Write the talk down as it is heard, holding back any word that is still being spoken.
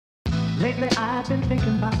Lately I've been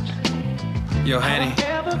thinking about you. Yo, Hanny.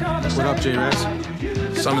 What up, J-Rex?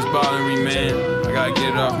 Something's bothering me, man. I gotta get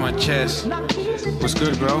it off my chest. What's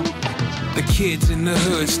good, bro? The kids in the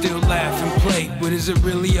hood still laugh and play, but is it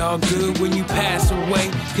really all good when you pass away?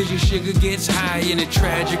 Cause your sugar gets high in a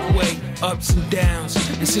tragic way. Ups and downs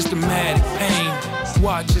and systematic pain.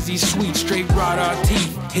 Watch as these sweets straight rot our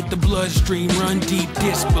teeth. Hit the bloodstream, run deep,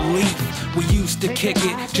 disbelief. We used to kick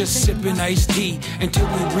it, just sipping iced tea, until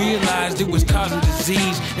we realized it was causing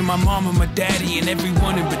disease. And my mama, my daddy, and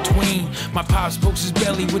everyone in between. My pops pokes his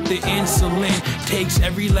belly with the insulin, takes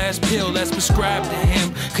every last pill that's prescribed to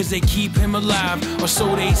him, cause they keep him alive, or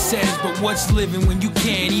so they says. But what's living when you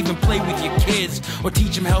can't even play with your kids, or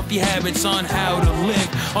teach them healthy habits on how to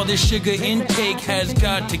live? All this sugar intake has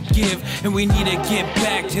got to give, and we need to get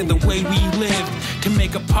back to the way we lived, to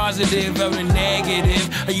make a positive out of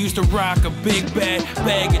negative. I used to rock a big bad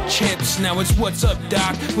bag of chips, now it's what's up,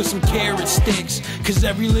 doc, with some carrot sticks. Cause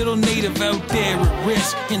every little native out there at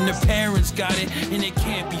risk, and their parents got it, and it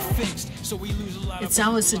can't be fixed. So we lose a lot. It's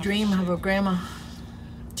always the dream of a grandma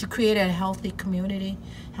to create a healthy community,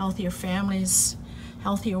 healthier families,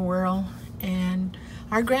 healthier world. And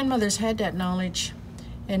our grandmothers had that knowledge,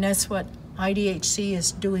 and that's what IDHC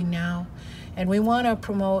is doing now. And we want to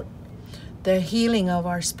promote the healing of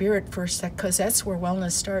our spirit first, because that's where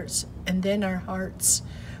wellness starts, and then our hearts.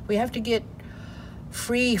 We have to get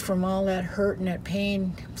free from all that hurt and that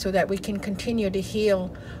pain so that we can continue to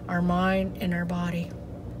heal our mind and our body.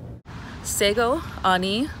 Sego,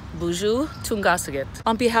 Ani, Buju, Tungasaget.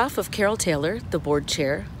 On behalf of Carol Taylor, the board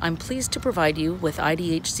chair, I'm pleased to provide you with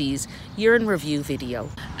IDHC's Year in Review video.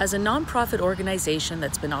 As a nonprofit organization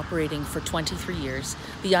that's been operating for 23 years,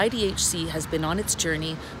 the IDHC has been on its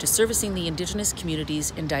journey to servicing the Indigenous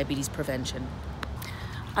communities in diabetes prevention.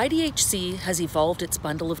 IDHC has evolved its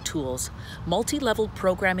bundle of tools, multi-leveled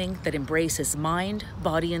programming that embraces mind,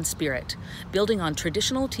 body, and spirit, building on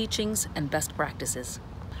traditional teachings and best practices.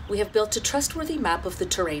 We have built a trustworthy map of the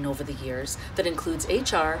terrain over the years that includes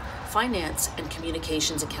HR, finance, and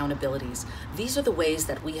communications accountabilities. These are the ways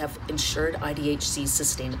that we have ensured IDHC's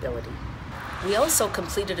sustainability. We also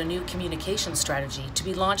completed a new communication strategy to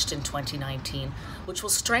be launched in 2019, which will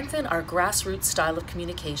strengthen our grassroots style of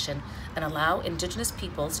communication and allow Indigenous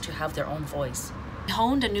peoples to have their own voice. We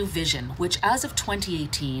honed a new vision, which as of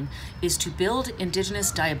 2018 is to build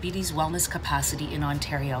Indigenous diabetes wellness capacity in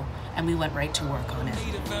Ontario, and we went right to work on it.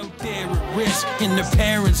 Out there at risk, and their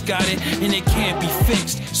parents got it, and it can't be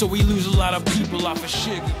fixed. So we lose a lot of people off of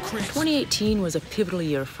sugar crisps. 2018 was a pivotal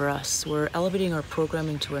year for us. We're elevating our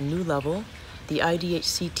programming to a new level. The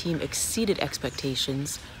IDHC team exceeded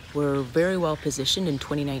expectations. We're very well positioned in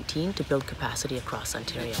 2019 to build capacity across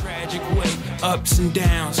Ontario. Tragic way, ups and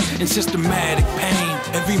downs, and systematic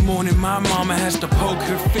pain. Every morning my mama has to poke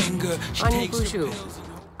her finger. She takes her pills.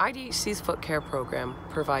 IDHC's Foot Care program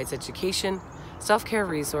provides education, self-care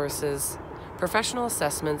resources, professional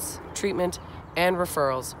assessments, treatment, and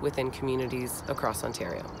referrals within communities across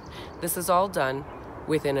Ontario. This is all done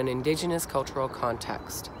within an Indigenous cultural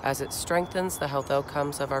context, as it strengthens the health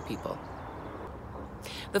outcomes of our people.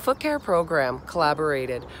 The Foot Care program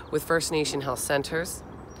collaborated with First Nation health centers,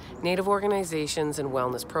 Native organizations and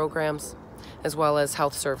wellness programs, as well as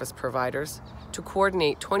health service providers to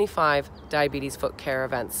coordinate 25 diabetes foot care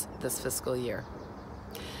events this fiscal year.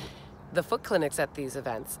 The foot clinics at these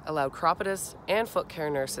events allowed chiropodists and foot care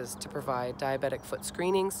nurses to provide diabetic foot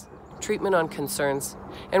screenings, treatment on concerns,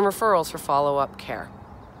 and referrals for follow-up care.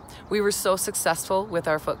 We were so successful with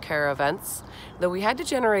our foot care events that we had to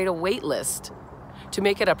generate a wait list to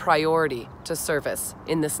make it a priority to service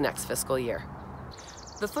in this next fiscal year.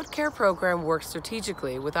 The Foot Care program works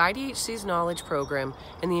strategically with IDHC's Knowledge Program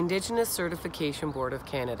and the Indigenous Certification Board of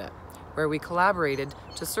Canada, where we collaborated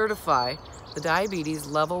to certify the Diabetes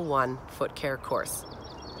Level 1 Foot Care course.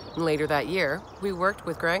 And later that year, we worked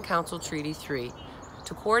with Grand Council Treaty 3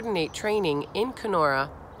 to coordinate training in Kenora,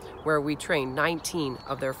 where we trained 19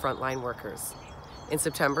 of their frontline workers. In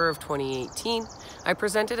September of 2018, I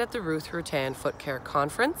presented at the Ruth Rutan Foot Care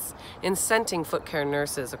Conference, incenting foot care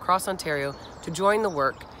nurses across Ontario to join the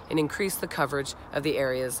work and increase the coverage of the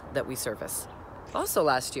areas that we service. Also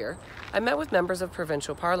last year, I met with members of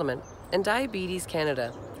Provincial Parliament and Diabetes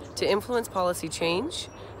Canada to influence policy change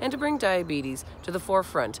and to bring diabetes to the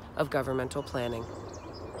forefront of governmental planning.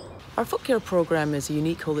 Our Foot Care program is a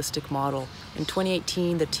unique holistic model. In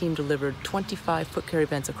 2018, the team delivered 25 foot care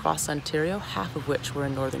events across Ontario, half of which were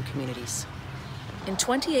in northern communities. In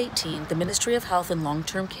 2018, the Ministry of Health and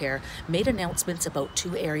Long-Term Care made announcements about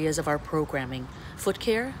two areas of our programming, foot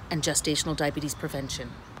care and gestational diabetes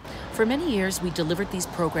prevention. For For many years, we delivered these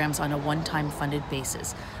programs on a one-time funded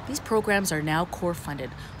basis. These programs are now core funded,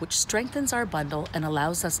 which strengthens our bundle and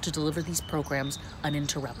allows us to deliver these programs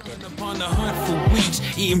uninterrupted. On the hunt for weeks,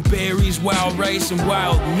 eating berries, wild rice, and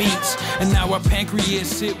wild meats. And now our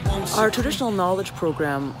pancreas won't. Our traditional knowledge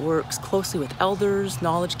program works closely with elders,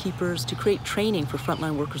 knowledge keepers to create training for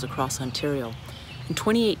frontline workers across Ontario. In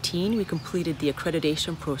 2018, we completed the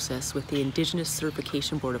accreditation process with the Indigenous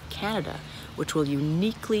Certification Board of Canada, which will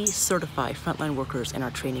uniquely certify frontline workers in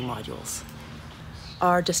our training modules.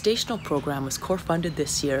 Our gestational program was core funded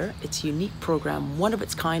this year. It's a unique program, one of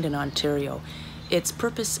its kind in Ontario. Its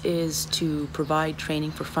purpose is to provide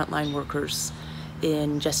training for frontline workers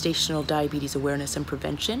in gestational diabetes awareness and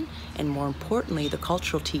prevention, and more importantly, the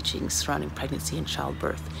cultural teachings surrounding pregnancy and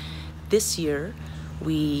childbirth. This year,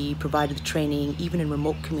 we provided the training even in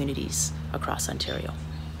remote communities across Ontario.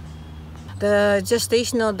 The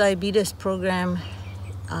gestational diabetes program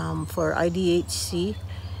for IDHC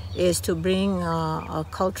is to bring a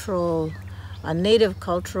native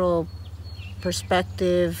cultural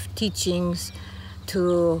perspective, teachings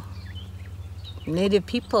to Native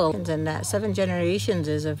people. And that 7 generations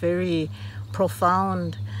is a very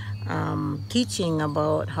profound teaching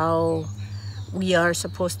about how we are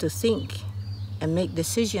supposed to think and make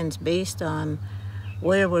decisions based on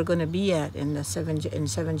where we're going to be at in 7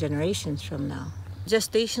 generations from now.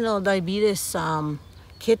 Gestational diabetes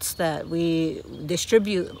kits that we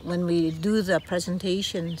distribute when we do the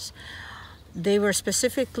presentations, they were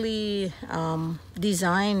specifically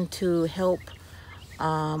designed to help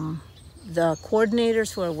the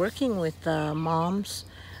coordinators who are working with the moms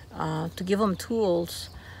to give them tools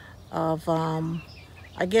of,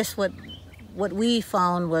 I guess what we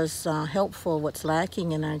found was helpful, what's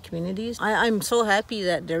lacking in our communities. I'm so happy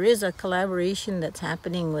that there is a collaboration that's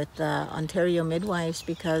happening with Ontario midwives,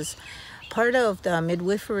 because part of the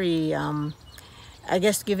midwifery, I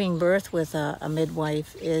guess giving birth with a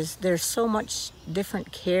midwife, is there's so much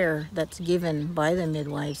different care that's given by the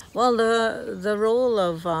midwives. Well, the role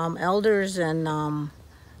of elders and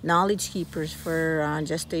knowledge keepers for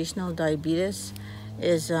gestational diabetes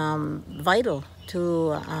is vital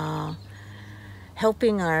to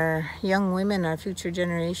helping our young women, our future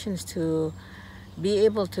generations, to be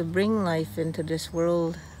able to bring life into this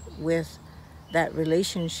world with that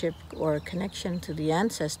relationship or connection to the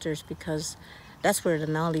ancestors, because that's where the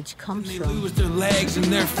knowledge comes from. They lose their legs and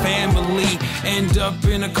their family end up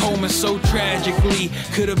in a coma so tragically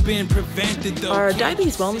could have been prevented though. Our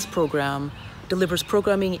diabetes wellness program delivers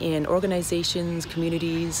programming in organizations,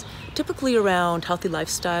 communities, typically around healthy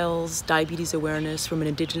lifestyles, diabetes awareness from an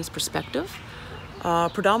Indigenous perspective.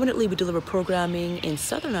 Predominantly, we deliver programming in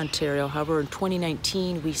Southern Ontario. However, in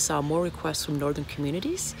 2019, we saw more requests from northern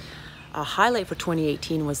communities. A highlight for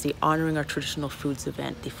 2018 was the Honoring Our Traditional Foods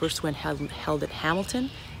event. The first one held at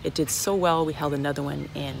Hamilton. It did so well, we held another one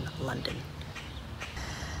in London.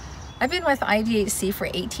 I've been with IDHC for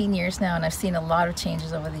 18 years now, and I've seen a lot of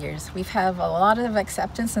changes over the years. We've had a lot of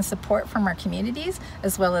acceptance and support from our communities,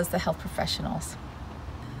 as well as the health professionals.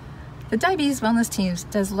 The Diabetes Wellness Team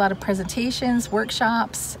does a lot of presentations,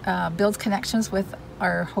 workshops, builds connections with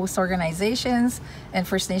our host organizations and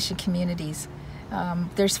First Nation communities.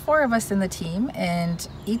 There's 4 of us in the team, and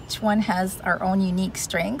each one has our own unique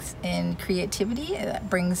strengths and creativity that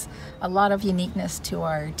brings a lot of uniqueness to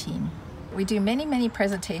our team. We do many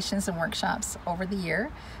presentations and workshops over the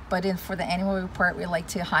year, but for the annual report, we like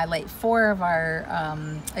to highlight 4 of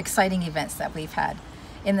our exciting events that we've had.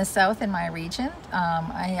 In the South, in my region,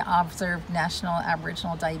 I observed National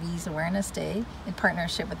Aboriginal Diabetes Awareness Day in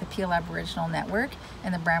partnership with the Peel Aboriginal Network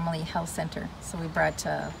and the Bramley Health Centre. So we brought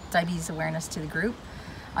diabetes awareness to the group.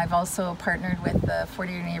 I've also partnered with the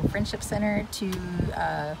 40-Year Native Friendship Centre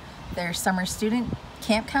to their summer student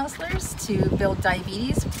camp counselors to build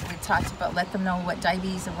diabetes. We talked about let them know what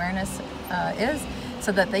diabetes awareness is,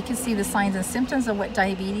 so that they can see the signs and symptoms of what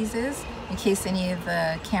diabetes is in case any of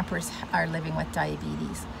the campers are living with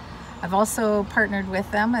diabetes. I've also partnered with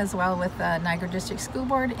them as well with the Niagara District School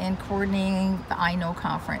Board in coordinating the I Know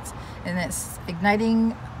conference, and it's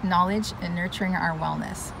igniting knowledge and nurturing our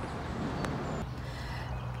wellness.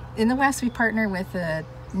 In the West, we partner with the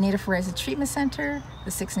Native Horizon Treatment Center,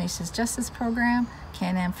 the Six Nations Justice Program,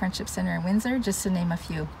 Can-Am Friendship Center in Windsor, just to name a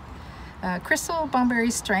few. Crystal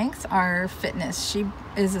Bomberry's strengths are fitness. She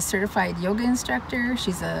is a certified yoga instructor,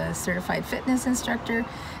 she's a certified fitness instructor,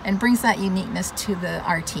 and brings that uniqueness to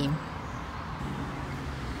our team.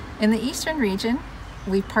 In the Eastern region,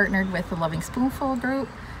 we've partnered with the Loving Spoonful Group,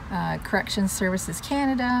 Corrections Services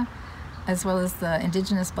Canada, as well as the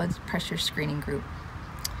Indigenous Blood Pressure Screening Group.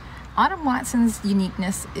 Autumn Watson's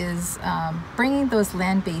uniqueness is bringing those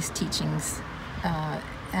land-based teachings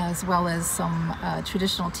as well as some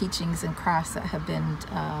traditional teachings and crafts that have been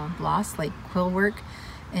lost, like quill work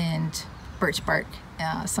and birch bark,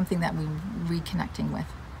 something that we're reconnecting with.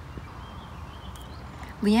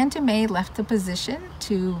 Leanne DeMay left the position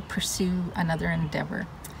to pursue another endeavor.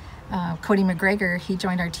 Cody McGregor, he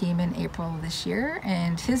joined our team in April this year,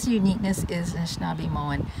 and his uniqueness is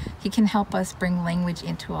Anishinaabe-Moan. He can help us bring language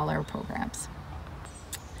into all our programs.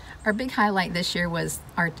 Our big highlight this year was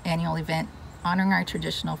our annual event honoring our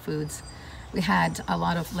traditional foods. We had a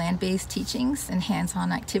lot of land-based teachings and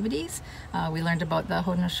hands-on activities. We learned about the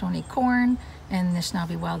Haudenosaunee corn and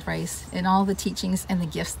Anishinaabe wild rice and all the teachings and the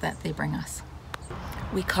gifts that they bring us.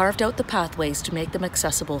 We carved out the pathways to make them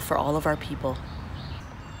accessible for all of our people.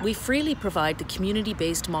 We freely provide the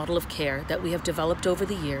community-based model of care that we have developed over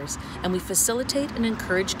the years, and we facilitate and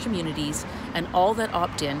encourage communities and all that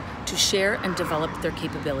opt in to share and develop their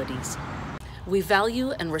capabilities. We value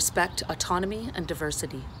and respect autonomy and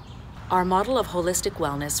diversity. Our model of holistic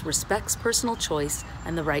wellness respects personal choice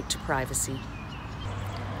and the right to privacy.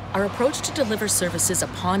 Our approach to deliver services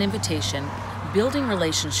upon invitation, building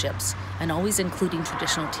relationships, and always including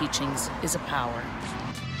traditional teachings is a power.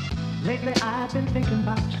 Lately I've been thinking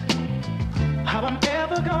about how I'm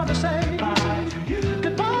ever gonna say goodbye to you.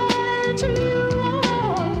 Goodbye to you.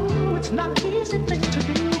 Oh, it's not an easy thing to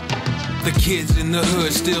do. The kids in the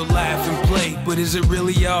hood still laugh and play, but is it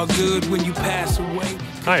really all good when you pass away?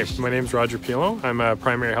 Hi, my name is Roger Pilo. I'm a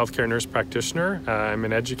primary healthcare nurse practitioner. I'm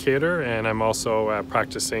an educator, and I'm also a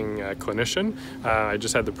practicing clinician. I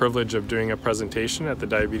just had the privilege of doing a presentation at the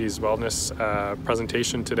Diabetes Wellness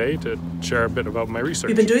presentation today to share a bit about my research.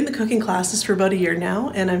 We've been doing the cooking classes for about a year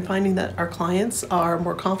now, and I'm finding that our clients are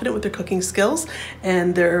more confident with their cooking skills,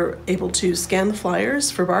 and they're able to scan the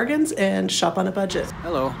flyers for bargains and shop on a budget.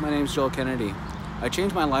 Hello, my name is Joel Kennedy. I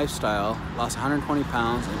changed my lifestyle, lost 120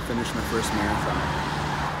 pounds, and finished my first marathon.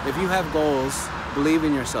 If you have goals, believe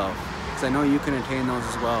in yourself, because I know you can attain those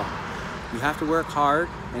as well. You have to work hard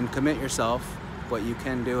and commit yourself, but you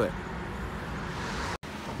can do it.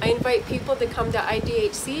 I invite people to come to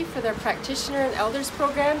IDHC for their practitioner and elders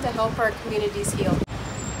program to help our communities heal.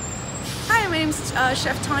 Hi, my name is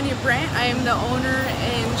Chef Tanya Brandt. I am the owner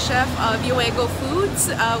and chef of Yoego Foods.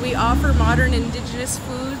 We offer modern indigenous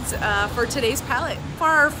foods for today's palate. For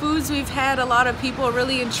our foods, we've had a lot of people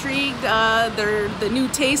really intrigued. The new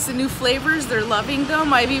tastes, the new flavors, they're loving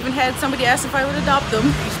them. I've even had somebody ask if I would adopt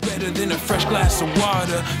them. Better than a fresh glass of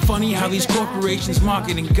water. Funny how these corporations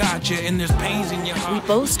marketing gotcha, and there's pains in your heart. We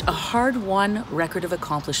boast a hard-won record of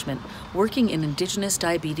accomplishment working in Indigenous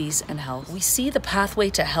diabetes and health. We see the pathway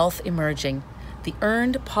to health emerging, the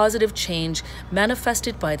earned positive change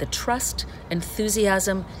manifested by the trust,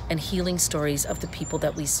 enthusiasm, and healing stories of the people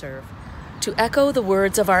that we serve. To echo the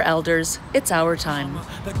words of our elders, it's our time.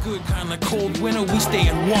 That good kind of cold winter, we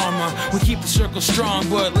staying warmer. We keep the circle strong,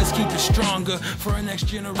 but let's keep it stronger for our next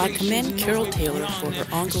generation. I commend Carol Taylor for her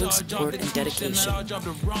ongoing support and dedication.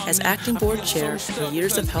 As acting board chair, her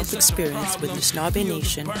years of health experience with Anishinaabe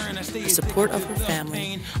Nation, the support of her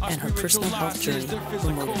family, and her personal health journey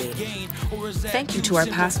were motivating. Thank you to our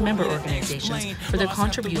past member organizations for their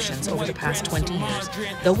contributions over the past 20 years.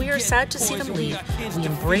 Though we are sad to see them leave, we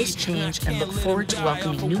embrace change and look forward to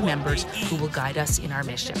welcoming new members who will guide us in our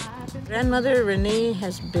mission. Grandmother Renee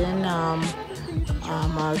has been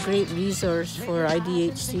a great resource for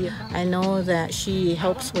IDHC. I know that she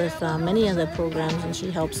helps with many of the programs, and she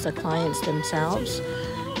helps the clients themselves.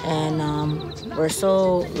 And we're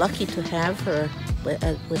so lucky to have her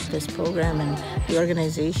with this program and the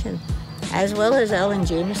organization, as well as Alan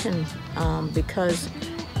Jameson, because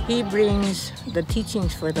he brings the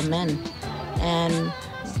teachings for the men. And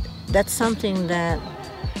that's something that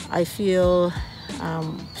I feel,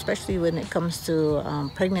 especially when it comes to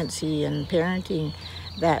pregnancy and parenting,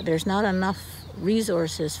 that there's not enough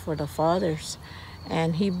resources for the fathers.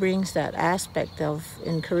 And he brings that aspect of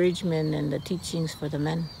encouragement and the teachings for the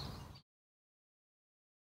men.